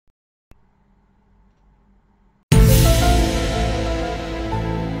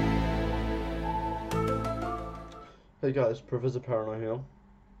Hey guys, Professor Parano3 here.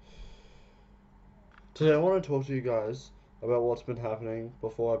 Today I want to talk to you guys about what's been happening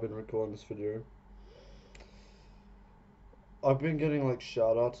before I've been recording this video. I've been getting like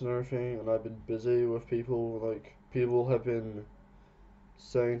shout outs and everything, and I've been busy with people. Like, people have been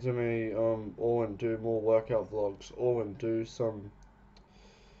saying to me, Owen, do more workout vlogs. Owen, do some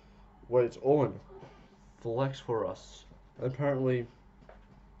weights. Owen, flex for us. Apparently,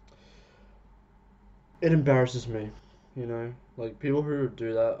 it embarrasses me, you know? Like, people who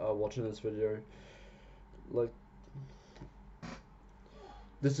do that are watching this video. Like,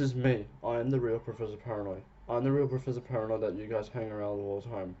 this is me. I am the real Professor Parano3. I'm the real Professor Parano3 that you guys hang around all the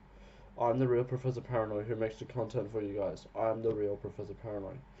time. I'm the real Professor Parano3 who makes the content for you guys. I'm the real Professor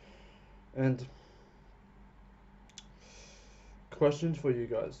Parano3. And questions for you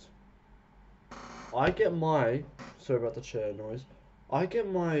guys. Sorry about the chair noise. I get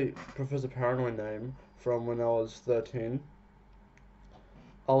my Professor Parano3 name from when I was 13.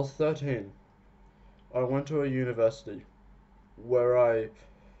 I was 13. I went to a university where I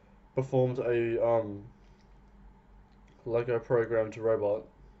performed a Lego programmed robot,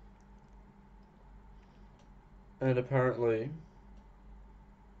 and apparently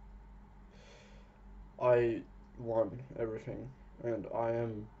I won everything, and I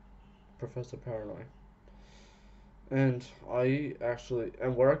am Professor Parano3. And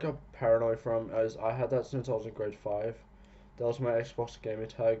and where I got Parano3 from is I had that since I was in grade 5. That was my Xbox gamer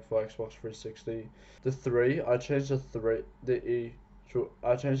tag for Xbox 360. The 3, I changed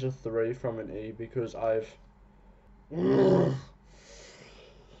I changed the 3 from an E because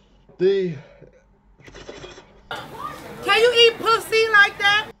the Can you eat pussy like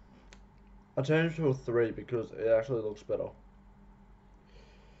that? I changed it to a 3 because it actually looks better.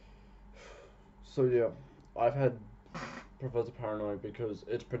 So yeah, I've had Professor Parano3 because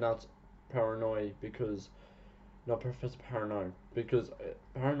it's pronounced Paranoid because not Professor Parano3 because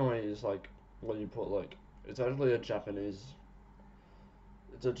Paranoid is like what you put like it's actually it's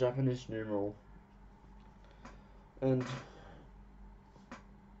a Japanese numeral, and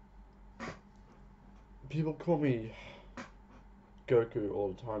people call me Goku all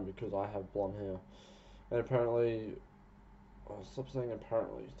the time because I have blonde hair, and apparently, oh, stop saying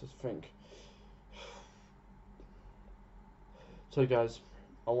apparently, just think. So guys,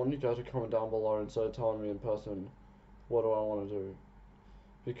 I want you guys to comment down below instead of telling me in person what do I want to do,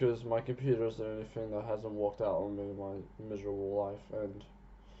 because my computer is the only thing that hasn't worked out on me in my miserable life, and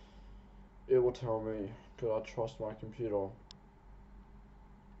it will tell me because I trust my computer,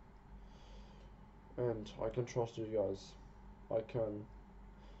 and I can trust you guys. I can.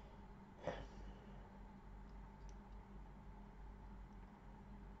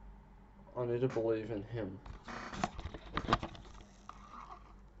 I need to believe in him.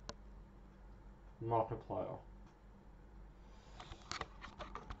 Markiplier.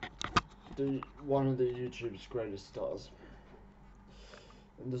 One of the YouTube's greatest stars.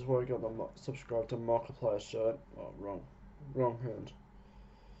 And this is where I got the subscribe to Markiplier shirt. Oh, wrong hand.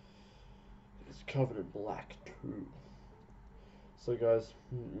 It's covered in black too. So guys,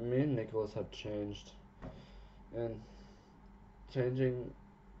 me and Nicholas have changed, and changing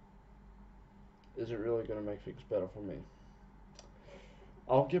isn't really gonna make things better for me.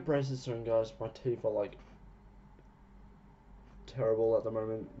 I'll get braces soon, guys. My teeth are like terrible at the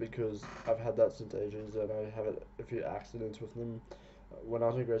moment because I've had that since ages, and I have a few accidents with them. When I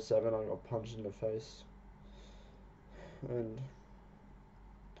was in grade 7, I got punched in the face. And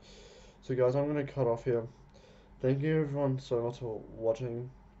so guys, I'm gonna cut off here. Thank you everyone so much for watching,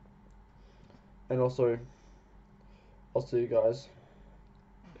 and also I'll see you guys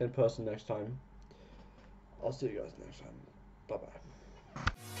in person next time. I'll see you guys next time. Bye bye.